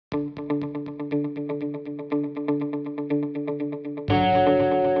Turn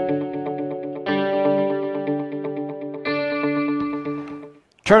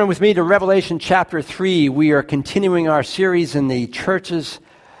with me to Revelation chapter 3. We are continuing our series in the churches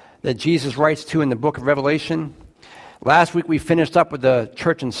that Jesus writes to in the book of Revelation. Last week we finished up with the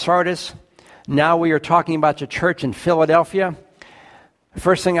church in Sardis. Now we are talking about the church in Philadelphia. The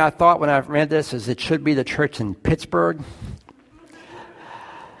first thing I thought when I read this is it should be the church in Pittsburgh.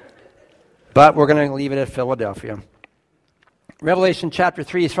 But we're going to leave it at Philadelphia. Revelation chapter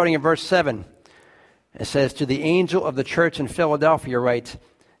 3, starting in verse 7. It says, "To the angel of the church in Philadelphia write,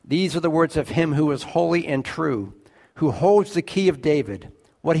 these are the words of him who is holy and true, who holds the key of David.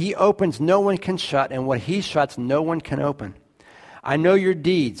 What he opens no one can shut, and what he shuts no one can open. I know your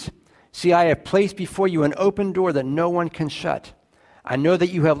deeds. See, I have placed before you an open door that no one can shut. I know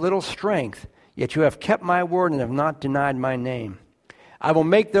that you have little strength, yet you have kept my word and have not denied my name. I will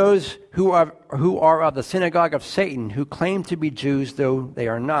make those who are of the synagogue of Satan, who claim to be Jews, though they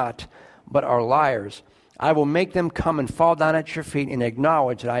are not, but are liars. I will make them come and fall down at your feet and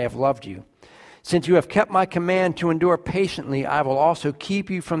acknowledge that I have loved you. Since you have kept my command to endure patiently, I will also keep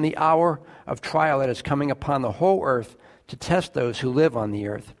you from the hour of trial that is coming upon the whole earth to test those who live on the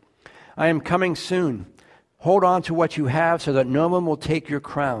earth. I am coming soon. Hold on to what you have so that no one will take your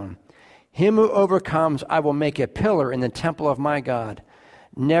crown. Him who overcomes, I will make a pillar in the temple of my God.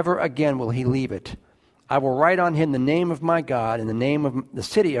 Never again will he leave it. I will write on him the name of my God and the name of the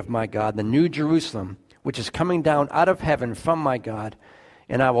city of my God, the New Jerusalem, which is coming down out of heaven from my God,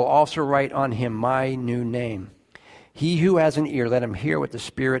 and I will also write on him my new name. He who has an ear, let him hear what the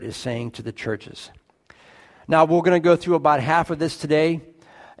Spirit is saying to the churches." Now, we're going to go through about half of this today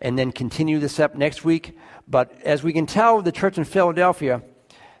and then continue this up next week. But as we can tell, the church in Philadelphia,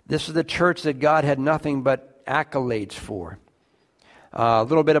 this is the church that God had nothing but accolades for. A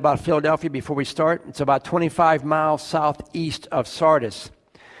little bit about Philadelphia before we start. It's about 25 miles southeast of Sardis.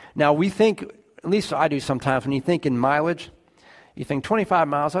 Now, we think, at least I do sometimes, when you think in mileage, you think 25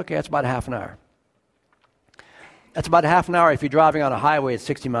 miles, okay, that's about half an hour. That's about half an hour if you're driving on a highway at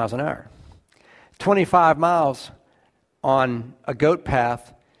 60 miles an hour. 25 miles on a goat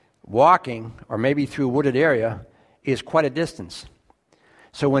path, walking, or maybe through a wooded area, is quite a distance.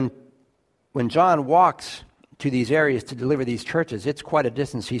 So when John walks to these areas to deliver these churches, it's quite a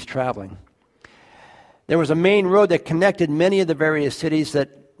distance he's traveling. There was a main road that connected many of the various cities,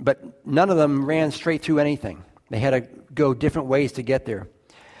 but none of them ran straight through anything. They had to go different ways to get there.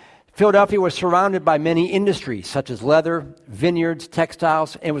 Philadelphia was surrounded by many industries, such as leather, vineyards,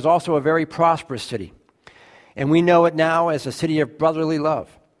 textiles, and was also a very prosperous city. And we know it now as a city of brotherly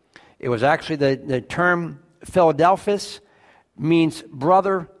love. It was actually the term Philadelphus means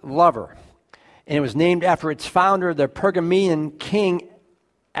brother lover. And it was named after its founder, the Pergamenian king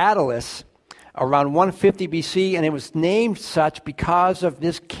Attalus, around 150 BC, and it was named such because of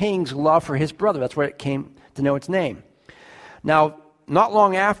this king's love for his brother. That's where it came to know its name. Now, not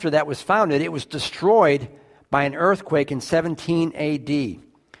long after that was founded, it was destroyed by an earthquake in 17 AD.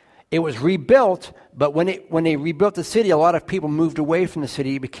 It was rebuilt, but when they rebuilt the city, a lot of people moved away from the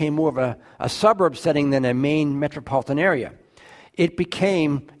city. It became more of a suburb setting than a main metropolitan area. It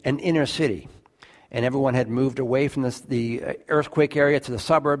became an inner city, and everyone had moved away from the earthquake area to the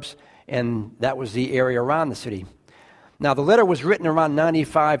suburbs, and that was the area around the city. Now, the letter was written around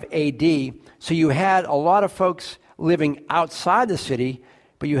 95 AD, so you had a lot of folks living outside the city,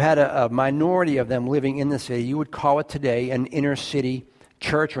 but you had a minority of them living in the city. You would call it today an inner city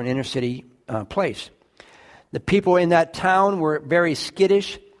church or an inner city place. The people in that town were very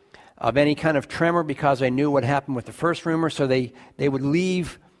skittish of any kind of tremor because they knew what happened with the first rumor, so they would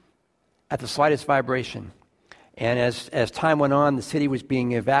leave at the slightest vibration. And as time went on, the city was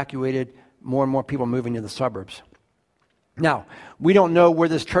being evacuated, more and more people moving to the suburbs. Now, we don't know where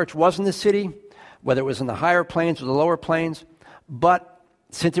this church was in the city, whether it was in the higher plains or the lower plains, but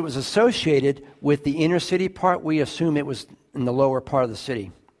since it was associated with the inner city part, we assume it was in the lower part of the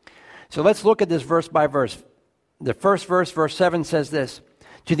city. So let's look at this verse by verse. The first verse, verse 7, says this: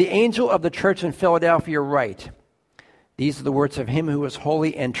 "To the angel of the church in Philadelphia write, these are the words of him who is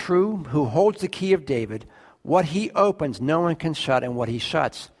holy and true, who holds the key of David. What he opens, no one can shut, and what he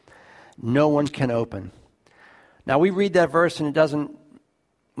shuts, no one can open." Now, we read that verse, and it doesn't,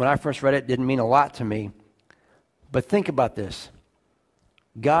 when I first read it, didn't mean a lot to me. But think about this.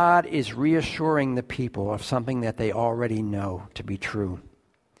 God is reassuring the people of something that they already know to be true.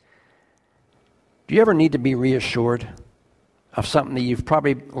 Do you ever need to be reassured of something that you've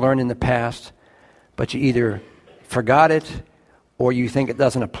probably learned in the past, but you either forgot it or you think it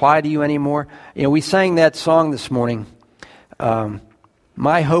doesn't apply to you anymore? You know, we sang that song this morning,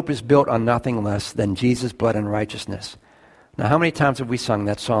 My hope is built on nothing less than Jesus' blood and righteousness. Now, how many times have we sung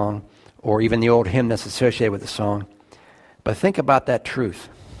that song, or even the old hymn that's associated with the song? But think about that truth.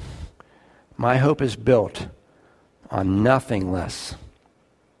 My hope is built on nothing less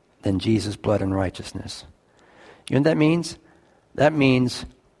than Jesus' blood and righteousness. You know what that means? That means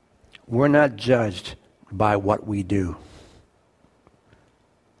we're not judged by what we do.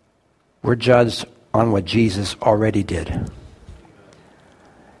 We're judged on what Jesus already did.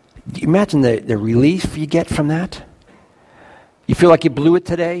 Do you imagine the relief you get from that? You feel like you blew it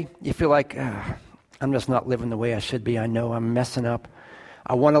today? You feel like, I'm just not living the way I should be. I know I'm messing up.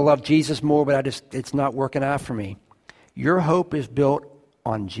 I want to love Jesus more, but it's not working out for me. Your hope is built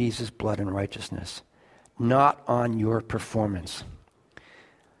on Jesus' blood and righteousness, not on your performance.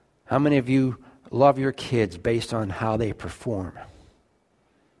 How many of you love your kids based on how they perform?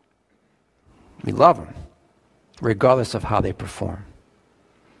 We love them, regardless of how they perform.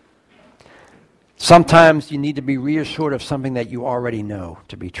 Sometimes you need to be reassured of something that you already know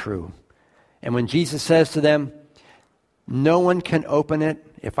to be true. And when Jesus says to them, no one can open it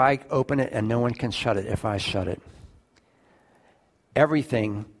if I open it, and no one can shut it if I shut it.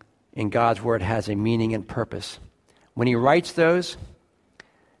 Everything in God's word has a meaning and purpose. When he writes those,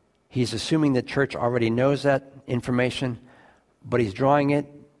 he's assuming the church already knows that information, but he's drawing it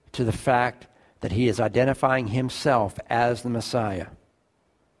to the fact that he is identifying himself as the Messiah.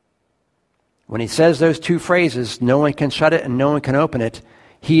 When he says those two phrases, no one can shut it and no one can open it,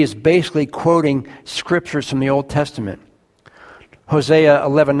 he is basically quoting scriptures from the Old Testament. Hosea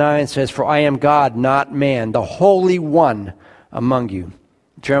 11:9 says, "For I am God, not man, the Holy One among you."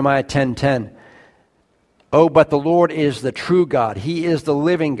 Jeremiah 10:10, "Oh, but the Lord is the true God. He is the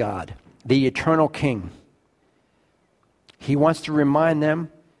living God, the eternal King." He wants to remind them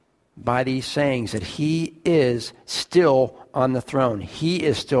by these sayings that he is still on the throne. He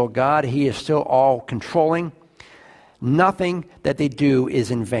is still God. He is still all controlling. Nothing that they do is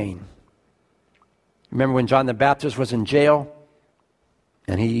in vain. Remember when John the Baptist was in jail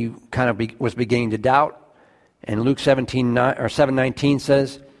and he kind of was beginning to doubt? And Luke 7:19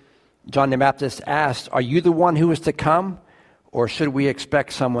 says, John the Baptist asked, "Are you the one who is to come, or should we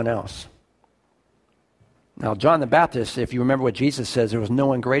expect someone else?" Now, John the Baptist, if you remember what Jesus says, there was no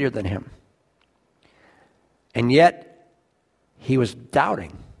one greater than him. And yet, he was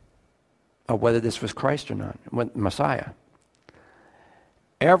doubting of whether this was Christ or not, Messiah.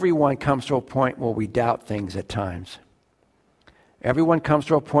 Everyone comes to a point where we doubt things at times. Everyone comes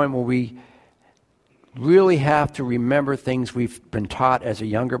to a point where we really have to remember things we've been taught as a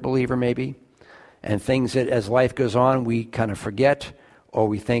younger believer maybe, and things that as life goes on we kind of forget, or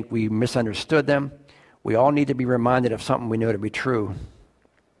we think we misunderstood them. We all need to be reminded of something we know to be true.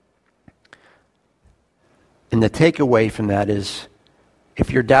 And the takeaway from that is,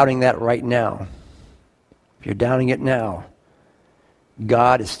 if you're doubting that right now, if you're doubting it now,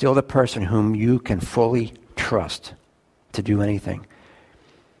 God is still the person whom you can fully trust to do anything.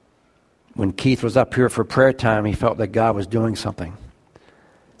 When Keith was up here for prayer time, he felt that God was doing something.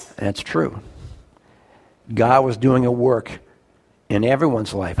 And it's true. God was doing a work in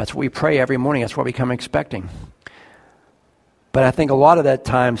everyone's life. That's what we pray every morning. That's what we come expecting. But I think a lot of that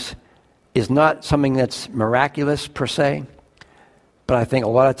times is not something that's miraculous per se, but I think a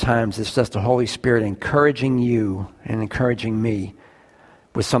lot of times it's just the Holy Spirit encouraging you and encouraging me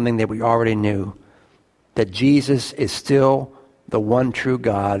with something that we already knew, that Jesus is still the one true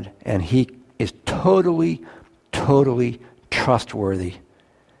God, and he is totally, totally trustworthy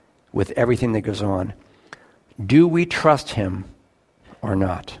with everything that goes on. Do we trust him or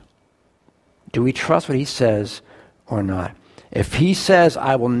not? Do we trust what he says or not? If he says,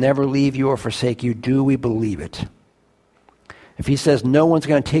 "I will never leave you or forsake you," do we believe it? If he says, "No one's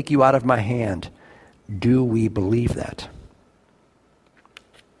going to take you out of my hand," do we believe that?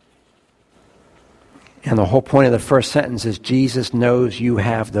 And the whole point of the first sentence is Jesus knows you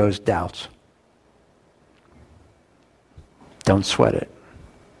have those doubts. Don't sweat it.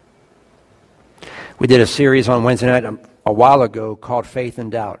 We did a series on Wednesday night a while ago called Faith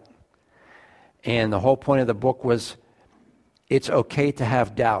and Doubt. And the whole point of the book was it's okay to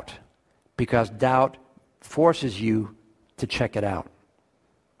have doubt, because doubt forces you to check it out.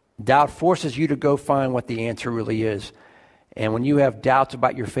 Doubt forces you to go find what the answer really is. And when you have doubts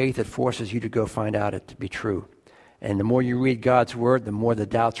about your faith, it forces you to go find out it to be true. And the more you read God's word, the more the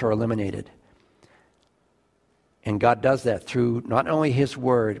doubts are eliminated. And God does that through not only his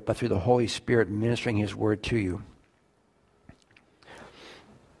word, but through the Holy Spirit ministering his word to you.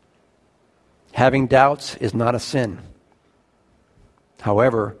 Having doubts is not a sin.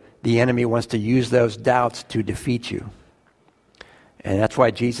 However, the enemy wants to use those doubts to defeat you. And that's why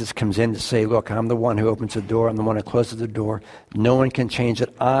Jesus comes in to say, look, I'm the one who opens the door. I'm the one who closes the door. No one can change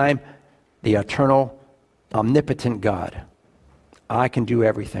it. I'm the eternal, omnipotent God. I can do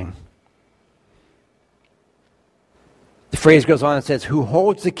everything. The phrase goes on and says, who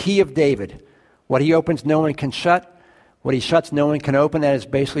holds the key of David? What he opens, no one can shut. What he shuts, no one can open. That is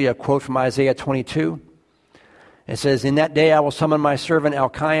basically a quote from Isaiah 22. It says, in that day I will summon my servant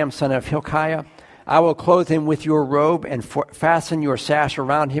Elkiah, son of Hilkiah. I will clothe him with your robe and fasten your sash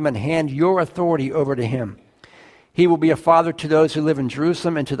around him and hand your authority over to him. He will be a father to those who live in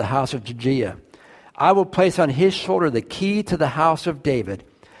Jerusalem and to the house of Judea. I will place on his shoulder the key to the house of David.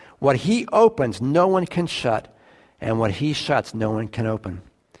 What he opens, no one can shut, and what he shuts, no one can open.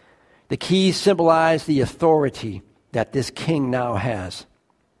 The keys symbolize the authority that this king now has.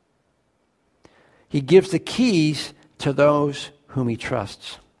 He gives the keys to those whom he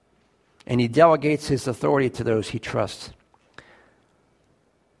trusts. And he delegates his authority to those he trusts.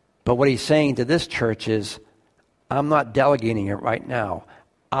 But what he's saying to this church is, I'm not delegating it right now.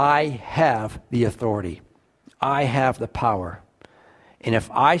 I have the authority. I have the power. And if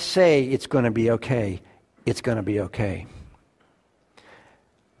I say it's going to be okay, it's going to be okay.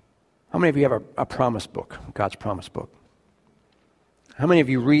 How many of you have a promise book, God's promise book? How many of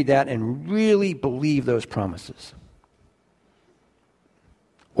you read that and really believe those promises?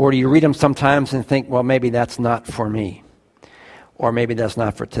 Or do you read them sometimes and think, well, maybe that's not for me. Or maybe that's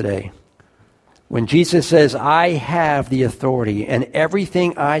not for today. When Jesus says, I have the authority and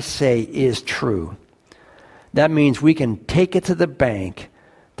everything I say is true, that means we can take it to the bank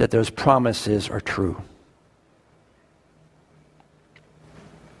that those promises are true.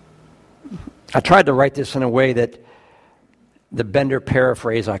 I tried to write this in a way that the Bender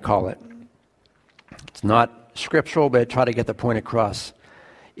paraphrase, I call it. It's not scriptural, but I try to get the point across.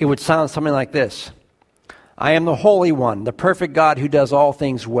 It would sound something like this. I am the Holy One, the perfect God who does all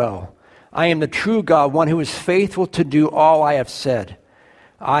things well. I am the true God, one who is faithful to do all I have said.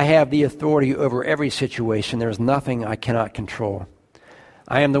 I have the authority over every situation. There is nothing I cannot control.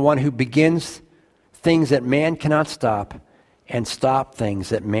 I am the one who begins things that man cannot stop and stop things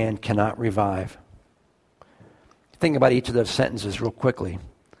that man cannot revive. Think about each of those sentences real quickly.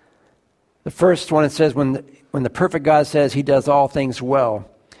 The first one, it says, when the perfect God says he does all things well,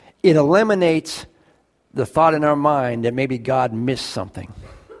 it eliminates the thought in our mind that maybe God missed something.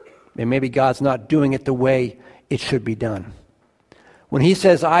 And maybe God's not doing it the way it should be done. When he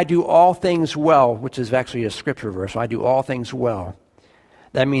says, I do all things well, which is actually a scripture verse, I do all things well,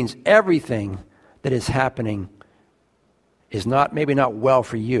 that means everything that is happening is maybe not well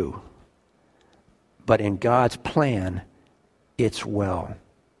for you, but in God's plan, it's well.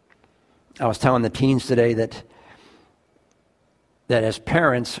 I was telling the teens today that as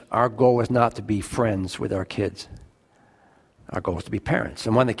parents, our goal is not to be friends with our kids. Our goal is to be parents.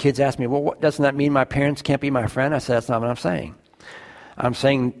 And when the kids ask me, well, doesn't that mean my parents can't be my friend? I said, that's not what I'm saying. I'm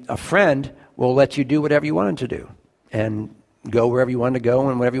saying a friend will let you do whatever you want them to do and go wherever you want to go,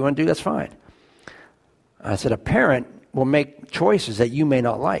 and whatever you want to do, that's fine. I said a parent will make choices that you may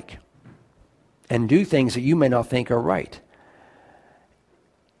not like and do things that you may not think are right.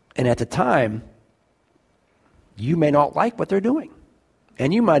 And at the time, you may not like what they're doing.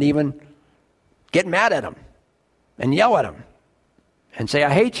 And you might even get mad at them and yell at them and say,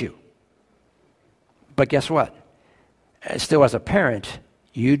 I hate you. But guess what? Still, as a parent,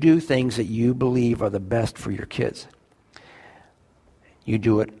 you do things that you believe are the best for your kids. You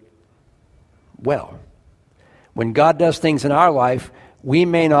do it well. When God does things in our life, we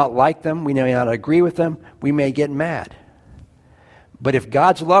may not like them, we may not agree with them, we may get mad. But if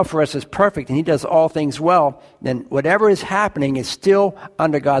God's love for us is perfect and he does all things well, then whatever is happening is still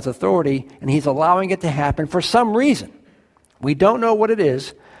under God's authority, and he's allowing it to happen for some reason. We don't know what it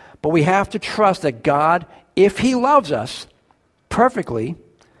is, but we have to trust that God, if he loves us perfectly,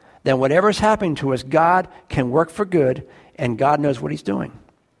 then whatever is happening to us, God can work for good, and God knows what he's doing.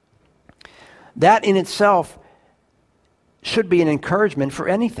 That in itself should be an encouragement for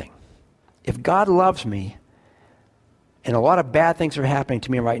anything. If God loves me, and a lot of bad things are happening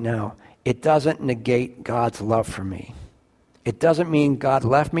to me right now, it doesn't negate God's love for me. It doesn't mean God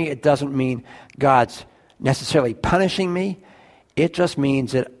left me. It doesn't mean God's necessarily punishing me. It just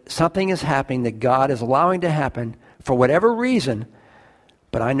means that something is happening that God is allowing to happen for whatever reason,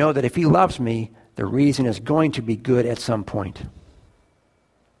 but I know that if he loves me, the reason is going to be good at some point.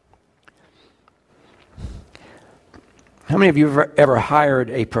 How many of you have ever hired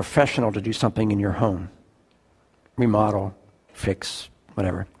a professional to do something in your home? Remodel, fix,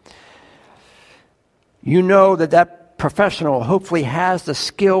 whatever. You know that professional hopefully has the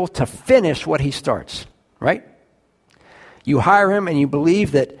skill to finish what he starts, right? You hire him and you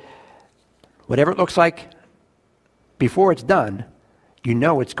believe that whatever it looks like before it's done, you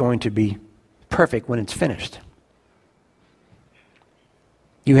know it's going to be perfect when it's finished.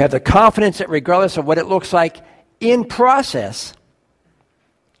 You have the confidence that regardless of what it looks like in process,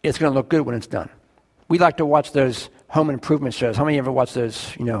 it's going to look good when it's done. We like to watch those home improvement shows. How many of you ever watch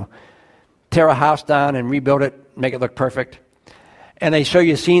those, tear a house down and rebuild it, make it look perfect? And they show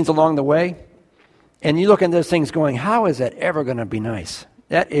you scenes along the way. And you look at those things going, how is that ever going to be nice?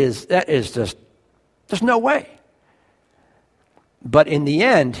 That is just, there's no way. But in the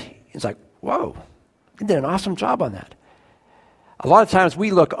end, it's like, whoa, they did an awesome job on that. A lot of times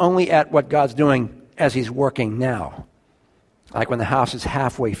we look only at what God's doing as he's working now, like when the house is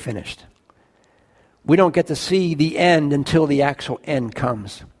halfway finished. We don't get to see the end until the actual end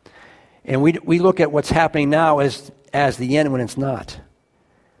comes. And we look at what's happening now as the end when it's not.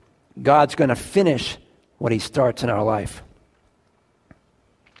 God's going to finish what he starts in our life.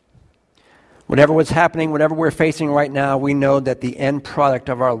 Whatever was happening, whatever we're facing right now, we know that the end product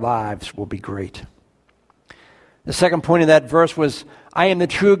of our lives will be great. The second point of that verse was, I am the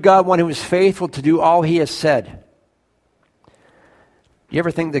true God, one who is faithful to do all he has said. You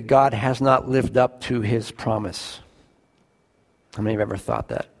ever think that God has not lived up to his promise? How many have ever thought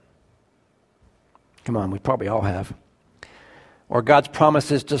that? Come on, we probably all have. Or God's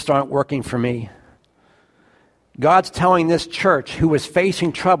promises just aren't working for me. God's telling this church who was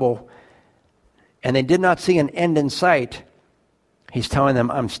facing trouble and they did not see an end in sight, he's telling them,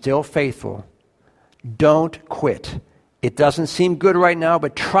 I'm still faithful. Don't quit. It doesn't seem good right now,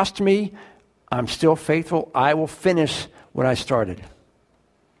 but trust me, I'm still faithful. I will finish what I started.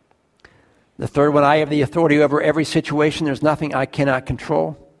 The third one, I have the authority over every situation. There's nothing I cannot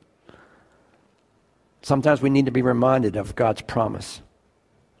control. Sometimes we need to be reminded of God's promise.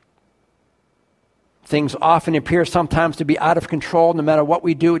 Things often appear sometimes to be out of control. No matter what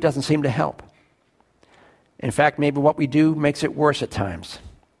we do, it doesn't seem to help. In fact, maybe what we do makes it worse at times.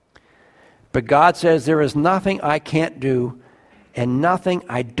 But God says there is nothing I can't do and nothing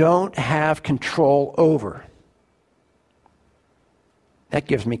I don't have control over. That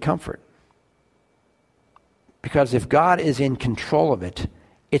gives me comfort. Because if God is in control of it,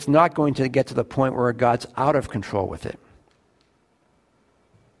 it's not going to get to the point where God's out of control with it.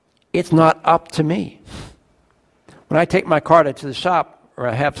 It's not up to me. When I take my car to the shop or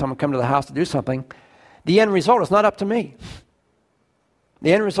I have someone come to the house to do something, the end result is not up to me.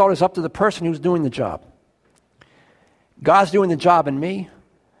 The end result is up to the person who's doing the job. God's doing the job in me.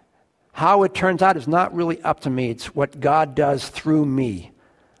 How it turns out is not really up to me. It's what God does through me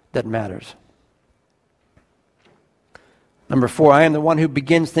that matters. Number 4, I am the one who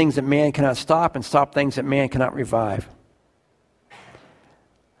begins things that man cannot stop and stop things that man cannot revive.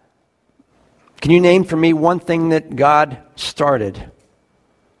 Can you name for me one thing that God started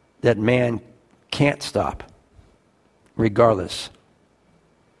that man can't stop, regardless?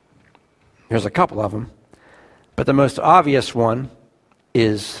 There's a couple of them, but the most obvious one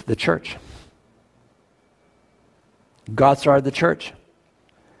is the church. God started the church.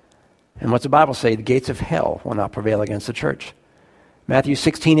 And what's the Bible say? The gates of hell will not prevail against the church. Matthew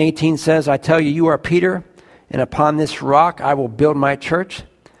 16:18 says, I tell you, you are Peter, and upon this rock I will build my church,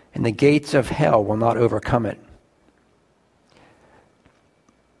 and the gates of hell will not overcome it.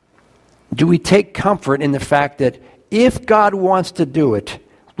 Do we take comfort in the fact that if God wants to do it,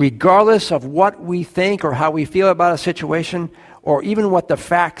 regardless of what we think or how we feel about a situation, or even what the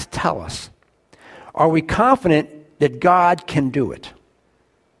facts tell us, are we confident that God can do it?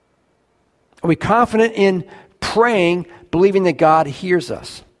 Are we confident in praying, believing that God hears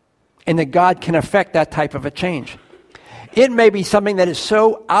us and that God can affect that type of a change? It may be something that is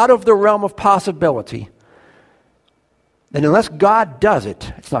so out of the realm of possibility that unless God does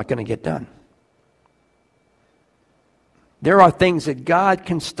it, it's not going to get done. There are things that God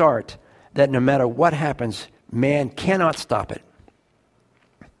can start that no matter what happens, man cannot stop it.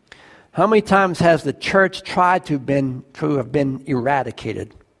 How many times has the church tried to have been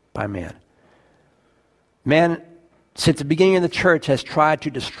eradicated by man? Man, since the beginning of the church, has tried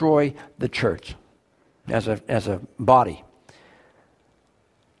to destroy the church as a body.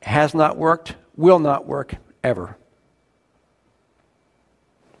 Has not worked, will not work ever.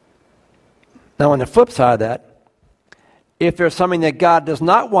 Now, on the flip side of that, if there's something that God does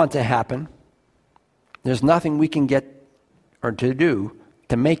not want to happen, there's nothing we can get or to do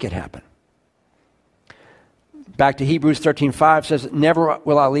to make it happen. Back to Hebrews 13:5 says, never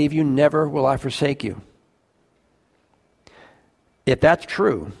will I leave you, never will I forsake you. If that's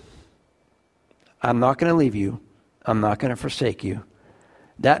true, I'm not going to leave you, I'm not going to forsake you.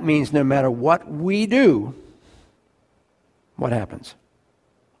 That means no matter what we do, what happens?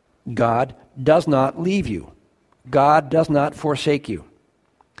 God does not leave you. God does not forsake you.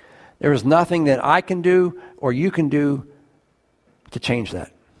 There is nothing that I can do or you can do to change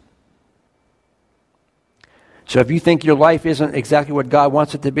that. So if you think your life isn't exactly what God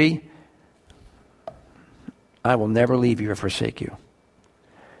wants it to be, I will never leave you or forsake you.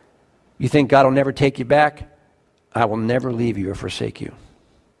 You think God will never take you back? I will never leave you or forsake you.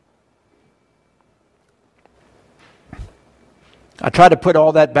 I try to put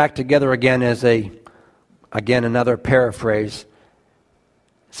all that back together again as another paraphrase.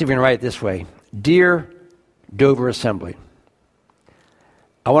 See if we can write it this way. Dear Dover Assembly,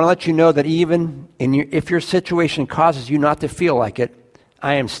 I want to let you know that even if your situation causes you not to feel like it,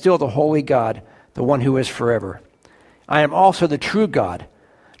 I am still the holy God, the one who is forever. I am also the true God.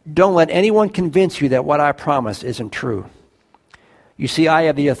 Don't let anyone convince you that what I promise isn't true. You see, I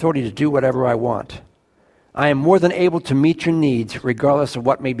have the authority to do whatever I want. I am more than able to meet your needs regardless of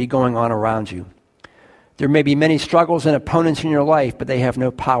what may be going on around you. There may be many struggles and opponents in your life, but they have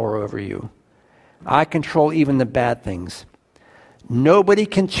no power over you. I control even the bad things. Nobody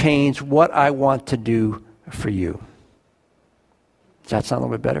can change what I want to do for you. Does that sound a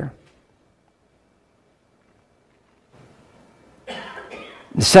little bit better?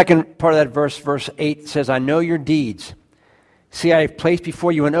 The second part of that verse, verse 8, says, I know your deeds. See, I have placed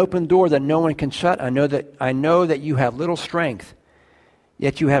before you an open door that no one can shut. I know that you have little strength,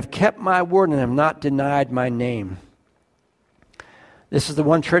 yet you have kept my word and have not denied my name. This is the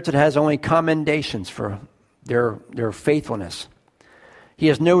one church that has only commendations for their faithfulness. He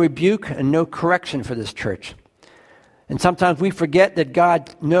has no rebuke and no correction for this church. And sometimes we forget that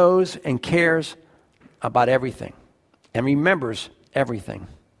God knows and cares about everything and remembers everything.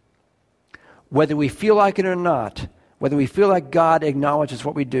 Whether we feel like it or not, whether we feel like God acknowledges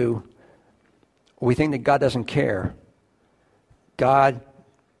what we do, or we think that God doesn't care, God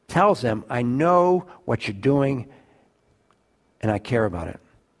tells them, I know what you're doing and I care about it.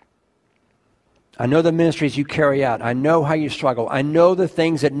 I know the ministries you carry out. I know how you struggle. I know the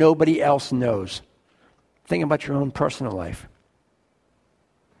things that nobody else knows. Think about your own personal life.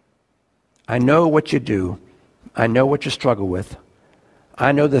 I know what you do. I know what you struggle with.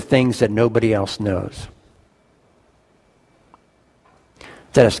 I know the things that nobody else knows.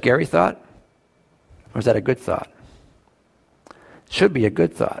 Is that a scary thought? Or is that a good thought? Should be a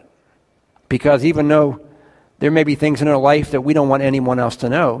good thought. Because even though there may be things in our life that we don't want anyone else to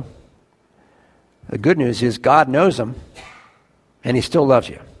know, the good news is God knows them, and He still loves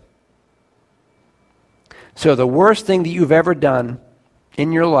you. So the worst thing that you've ever done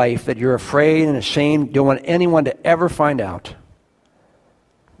in your life that you're afraid and ashamed, don't want anyone to ever find out,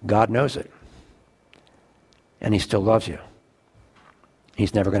 God knows it. And He still loves you.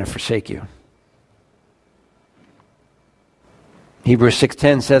 He's never going to forsake you. Hebrews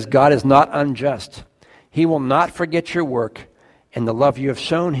 6:10 says, God is not unjust. He will not forget your work and the love you have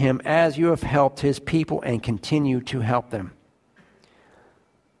shown Him as you have helped His people and continue to help them.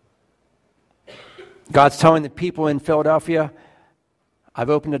 God's telling the people in Philadelphia, I've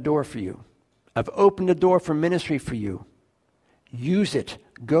opened a door for you. I've opened a door for ministry for you. Use it.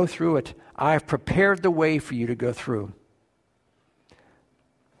 Go through it. I've prepared the way for you to go through.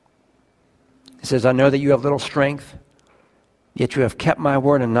 He says, I know that you have little strength, yet you have kept my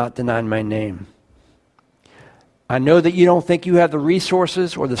word and not denied my name. I know that you don't think you have the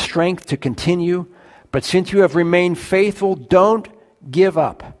resources or the strength to continue, but since you have remained faithful, don't give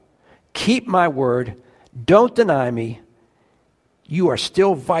up. Keep my word. Don't deny me. You are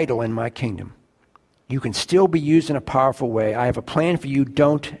still vital in my kingdom. You can still be used in a powerful way. I have a plan for you.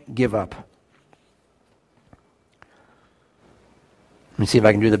 Don't give up. Let me see if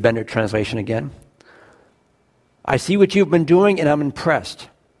I can do the Bender translation again. I see what you've been doing and I'm impressed.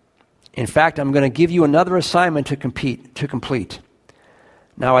 In fact, I'm going to give you another assignment to complete.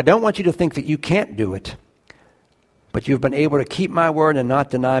 Now, I don't want you to think that you can't do it, but you've been able to keep my word and not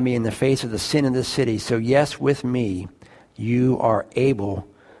deny me in the face of the sin in this city. So yes, with me, you are able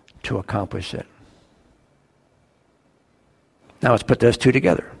to accomplish it. Now let's put those two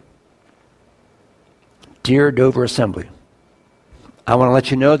together. Dear Dover Assembly, I want to let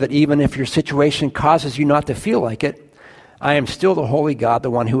you know that even if your situation causes you not to feel like it, I am still the holy God, the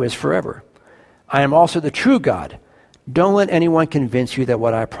one who is forever. I am also the true God. Don't let anyone convince you that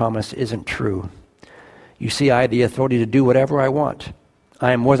what I promise isn't true. You see, I have the authority to do whatever I want.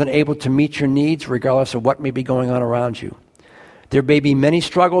 I am more than able to meet your needs regardless of what may be going on around you. There may be many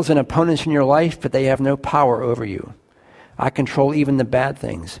struggles and opponents in your life, but they have no power over you. I control even the bad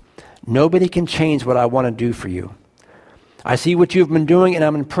things. Nobody can change what I want to do for you. I see what you've been doing and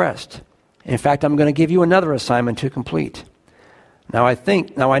I'm impressed. In fact, I'm going to give you another assignment to complete. Now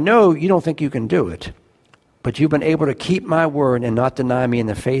I know you don't think you can do it, but you've been able to keep my word and not deny me in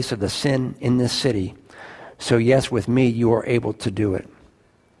the face of the sin in this city. So yes, with me you are able to do it.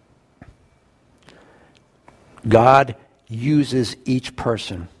 God uses each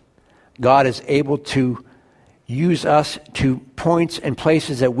person. God is able to use us to points and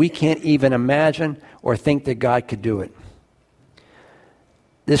places that we can't even imagine or think that God could do it.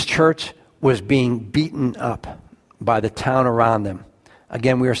 This church was being beaten up by the town around them.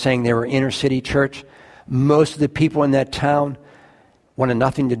 Again, we were saying they were inner city church. Most of the people in that town wanted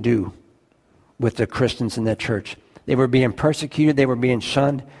nothing to do with the Christians in that church. They were being persecuted. They were being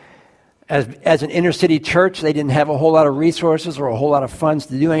shunned. As an inner city church, they didn't have a whole lot of resources or a whole lot of funds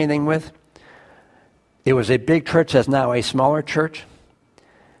to do anything with. It was a big church that's now a smaller church.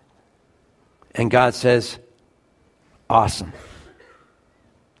 And God says, awesome.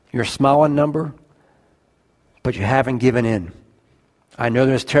 You're small in number, but you haven't given in. I know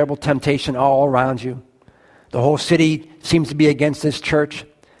there's terrible temptation all around you. The whole city seems to be against this church,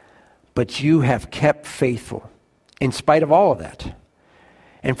 but you have kept faithful in spite of all of that.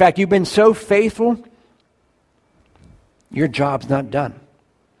 In fact, you've been so faithful, your job's not done.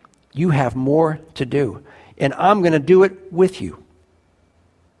 You have more to do, and I'm going to do it with you.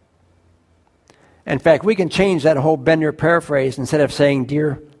 In fact, we can change that whole Bender paraphrase. Instead of saying,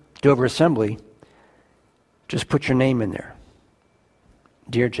 Dear Dover Assembly, just put your name in there.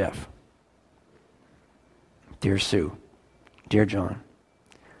 Dear Jeff, Dear Sue, Dear John,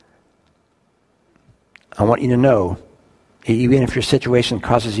 I want you to know, even if your situation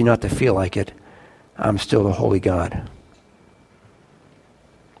causes you not to feel like it, I'm still the holy God.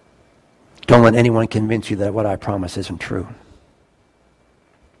 Don't let anyone convince you that what I promise isn't true.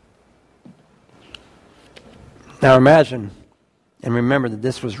 Now imagine and remember that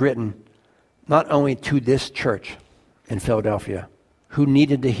this was written not only to this church in Philadelphia, who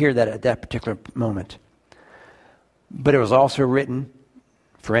needed to hear that at that particular moment, but it was also written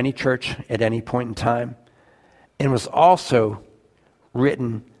for any church at any point in time, and was also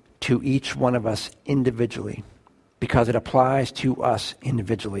written to each one of us individually, because it applies to us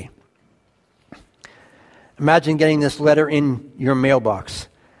individually. Imagine getting this letter in your mailbox.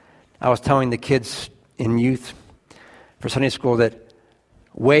 I was telling the kids in youth for Sunday school that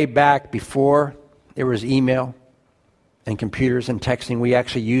way back before there was email and computers and texting, we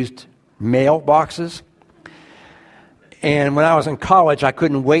actually used mailboxes. And when I was in college, I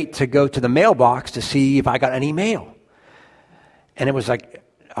couldn't wait to go to the mailbox to see if I got any mail. And it was like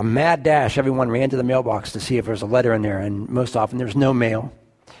a mad dash. Everyone ran to the mailbox to see if there was a letter in there. And most often there was no mail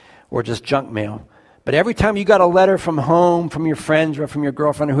or just junk mail. But every time you got a letter from home, from your friends or from your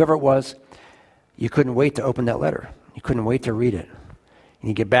girlfriend or whoever it was, you couldn't wait to open that letter. You couldn't wait to read it. And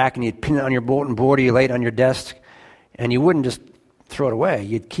you get back and you'd pin it on your bulletin board or you lay it on your desk. And you wouldn't just throw it away.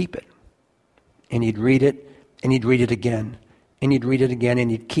 You'd keep it. And you'd read it. And you'd read it again. And you'd read it again.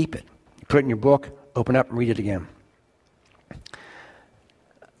 And you'd keep it. You put it in your book, open up and read it again.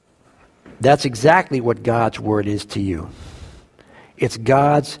 That's exactly what God's word is to you. It's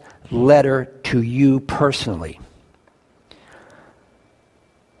God's letter to you personally.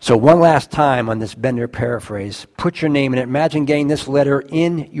 So one last time on this Bender paraphrase, put your name in it. Imagine getting this letter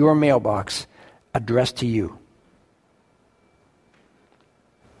in your mailbox addressed to you.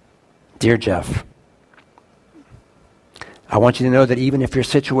 Dear Jeff, I want you to know that even if your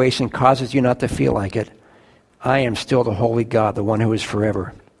situation causes you not to feel like it, I am still the holy God, the one who is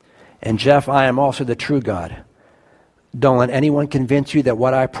forever. And Jeff, I am also the true God. Don't let anyone convince you that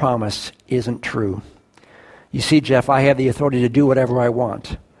what I promise isn't true. You see, Jeff, I have the authority to do whatever I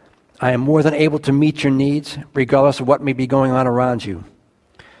want. I am more than able to meet your needs, regardless of what may be going on around you.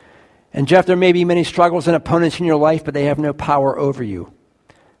 And Jeff, there may be many struggles and opponents in your life, but they have no power over you.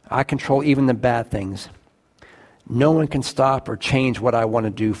 I control even the bad things. No one can stop or change what I want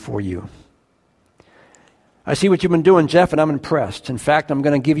to do for you. I see what you've been doing, Jeff, and I'm impressed. In fact, I'm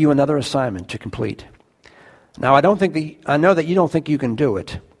going to give you another assignment to complete. Now, I know that you don't think you can do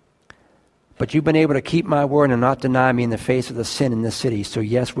it, but you've been able to keep my word and not deny me in the face of the sin in this city. So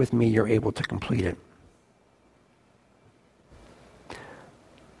yes, with me, you're able to complete it.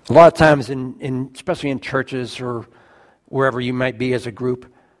 A lot of times, especially in churches or wherever you might be as a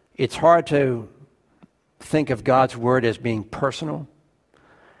group, it's hard to think of God's word as being personal.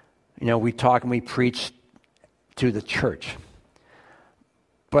 You know, we talk and we preach to the church.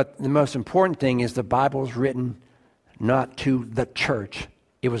 But the most important thing is the Bible is written not to the church.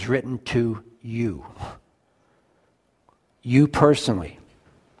 It was written to you. You personally.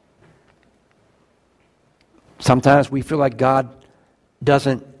 Sometimes we feel like God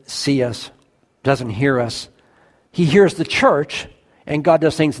doesn't see us, doesn't hear us. He hears the church, And God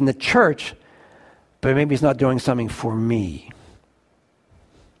does things in the church, but maybe he's not doing something for me.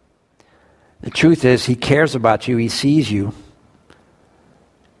 The truth is, he cares about you. He sees you.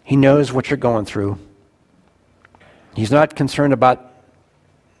 He knows what you're going through. He's not concerned about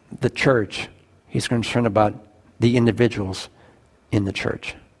the church. He's concerned about the individuals in the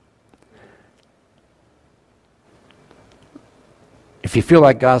church. If you feel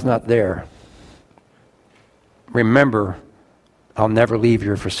like God's not there, remember, I'll never leave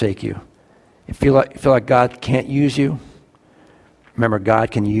you or forsake you. If you feel like God can't use you, remember,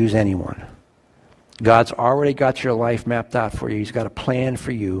 God can use anyone. God's already got your life mapped out for you. He's got a plan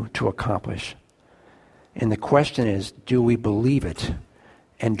for you to accomplish. And the question is, do we believe it?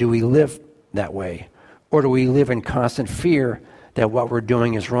 And do we live that way? Or do we live in constant fear that what we're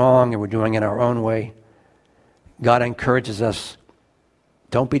doing is wrong and we're doing it our own way? God encourages us,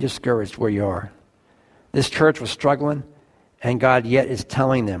 don't be discouraged where you are. This church was struggling, and God yet is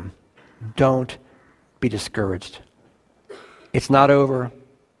telling them, don't be discouraged. It's not over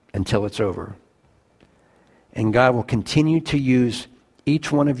until it's over. And God will continue to use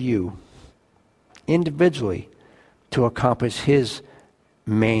each one of you individually to accomplish his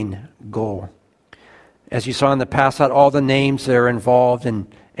main goal. As you saw in the past, out all the names that are involved in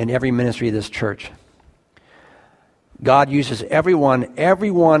every ministry of this church. God uses everyone.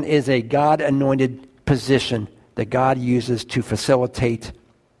 Everyone is a God-anointed position that God uses to facilitate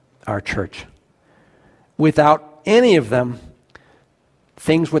our church. Without any of them,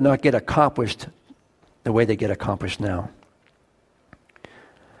 things would not get accomplished the way they get accomplished now.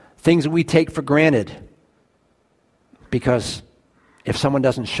 Things that we take for granted because if someone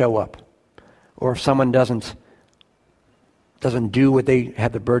doesn't show up or if someone doesn't do what they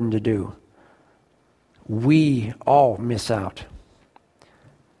have the burden to do, we all miss out.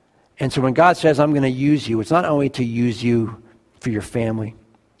 And so when God says, I'm going to use you, it's not only to use you for your family.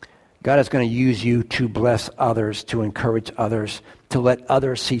 God is going to use you to bless others, to encourage others, to let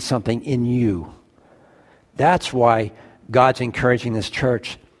others see something in you. That's why God's encouraging this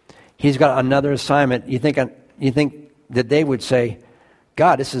church. He's got another assignment. You think that they would say,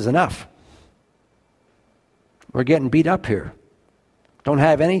 God, this is enough. We're getting beat up here. Don't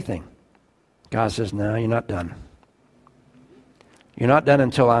have anything. God says, no, you're not done. You're not done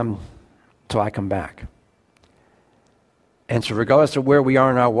until I come back. And so regardless of where we are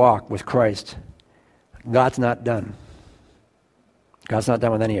in our walk with Christ, God's not done. God's not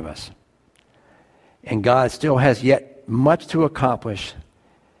done with any of us. And God still has yet much to accomplish.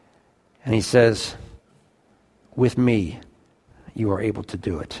 And he says, with me, you are able to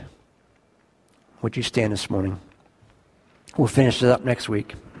do it. Would you stand this morning? We'll finish it up next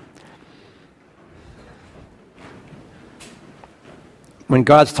week. When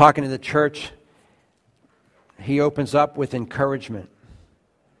God's talking to the church, he opens up with encouragement.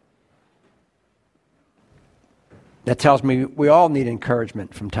 That tells me we all need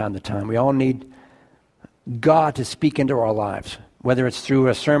encouragement from time to time. We all need God to speak into our lives, whether it's through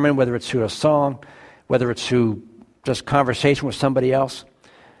a sermon, whether it's through a song, whether it's through just conversation with somebody else.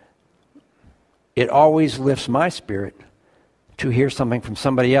 It always lifts my spirit to hear something from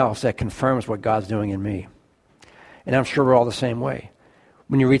somebody else that confirms what God's doing in me. And I'm sure we're all the same way.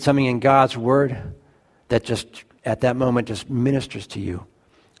 When you read something in God's Word that just at that moment just ministers to you,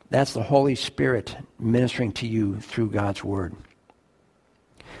 that's the Holy Spirit ministering to you through God's Word.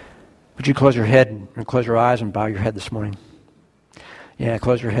 Would you close your head and close your eyes and bow your head this morning? Yeah,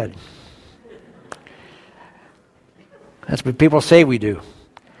 close your head. That's what people say we do.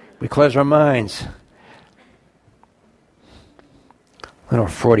 We close our minds. Little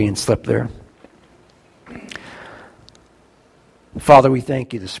Freudian slip there. Father, we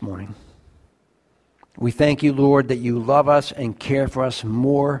thank you this morning. We thank you, Lord, that you love us and care for us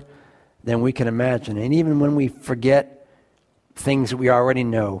more than we can imagine. And even when we forget things that we already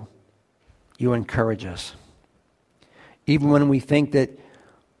know, you encourage us. Even when we think that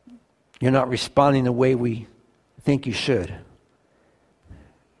you're not responding the way we think you should,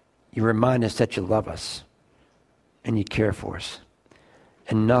 you remind us that you love us and you care for us.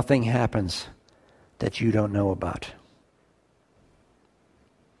 And nothing happens that you don't know about.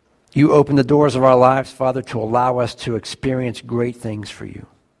 You open the doors of our lives, Father, to allow us to experience great things for you.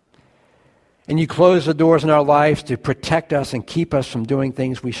 And you close the doors in our lives to protect us and keep us from doing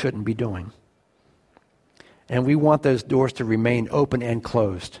things we shouldn't be doing. And we want those doors to remain open and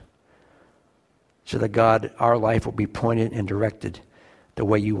closed so that, God, our life will be pointed and directed the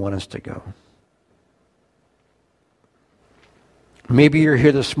way you want us to go. Maybe you're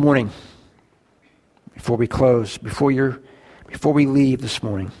here this morning, before we close, before we leave this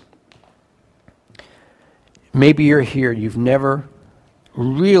morning. Maybe you're here, you've never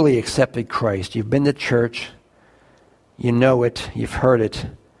really accepted Christ. You've been to church, you know it, you've heard it,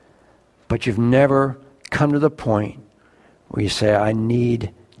 but you've never come to the point where you say, I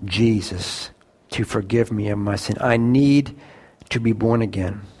need Jesus to forgive me of my sin. I need to be born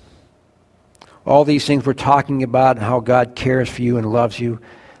again. All these things we're talking about, and how God cares for you and loves you,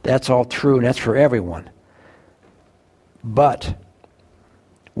 that's all true, and that's for everyone. But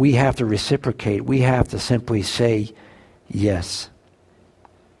we have to reciprocate. We have to simply say yes.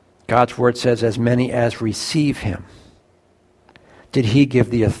 God's word says, as many as receive him, did he give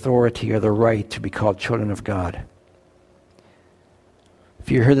the authority or the right to be called children of God. If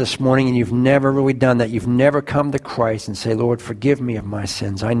you're here this morning and you've never really done that, you've never come to Christ and say, Lord, forgive me of my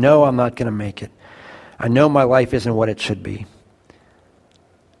sins. I know I'm not going to make it. I know my life isn't what it should be.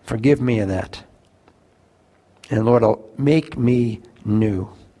 Forgive me of that. And Lord, make me new.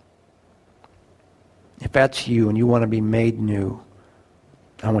 If that's you and you want to be made new,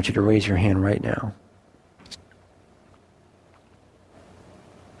 I want you to raise your hand right now.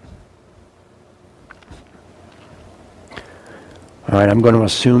 All right, I'm going to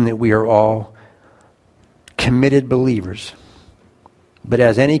assume that we are all committed believers. But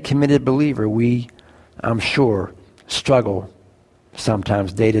as any committed believer, we, I'm sure, struggle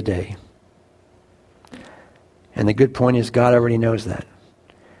sometimes day to day. And the good point is God already knows that.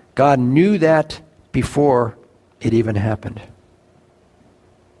 God knew that before it even happened.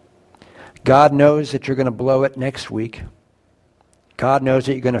 God knows that you're going to blow it next week. God knows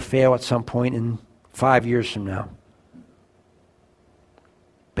that you're going to fail at some point in 5 years from now.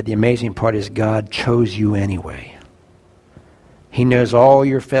 But the amazing part is God chose you anyway. He knows all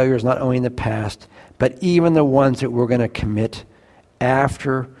your failures, not only in the past, but even the ones that we're going to commit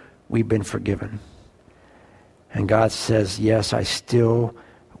after we've been forgiven. And God says, yes, I still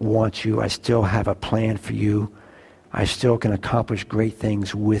want you. I still have a plan for you. I still can accomplish great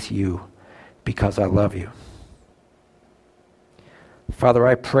things with you because I love you. Father,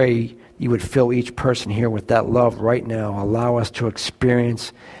 I pray you would fill each person here with that love right now. Allow us to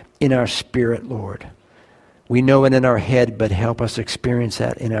experience in our spirit, Lord. We know it in our head, but help us experience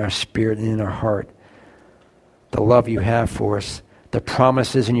that in our spirit and in our heart. The love you have for us, the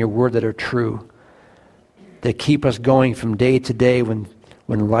promises in your word that are true, that keep us going from day to day when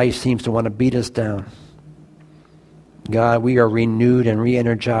life seems to want to beat us down. God, we are renewed and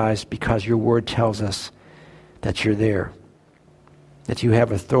re-energized because your word tells us that you're there, that you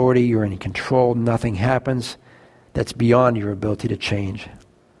have authority, you're in control, nothing happens that's beyond your ability to change.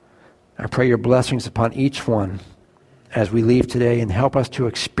 I pray your blessings upon each one as we leave today, and help us to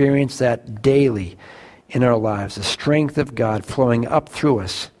experience that daily in our lives, the strength of God flowing up through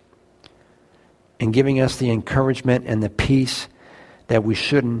us and giving us the encouragement and the peace that we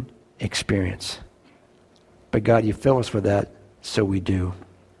shouldn't experience. But God, you fill us with that, so we do.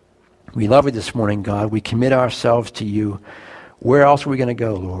 We love you this morning, God. We commit ourselves to you. Where else are we going to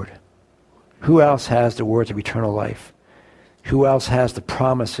go, Lord? Who else has the words of eternal life? Who else has the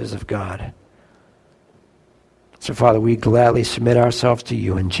promises of God? So, Father, we gladly submit ourselves to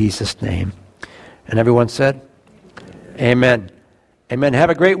you in Jesus' name. And everyone said, Amen. Amen. Have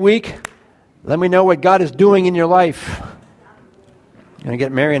a great week. Let me know what God is doing in your life. I'm going to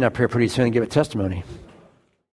get Marion up here pretty soon and give a testimony.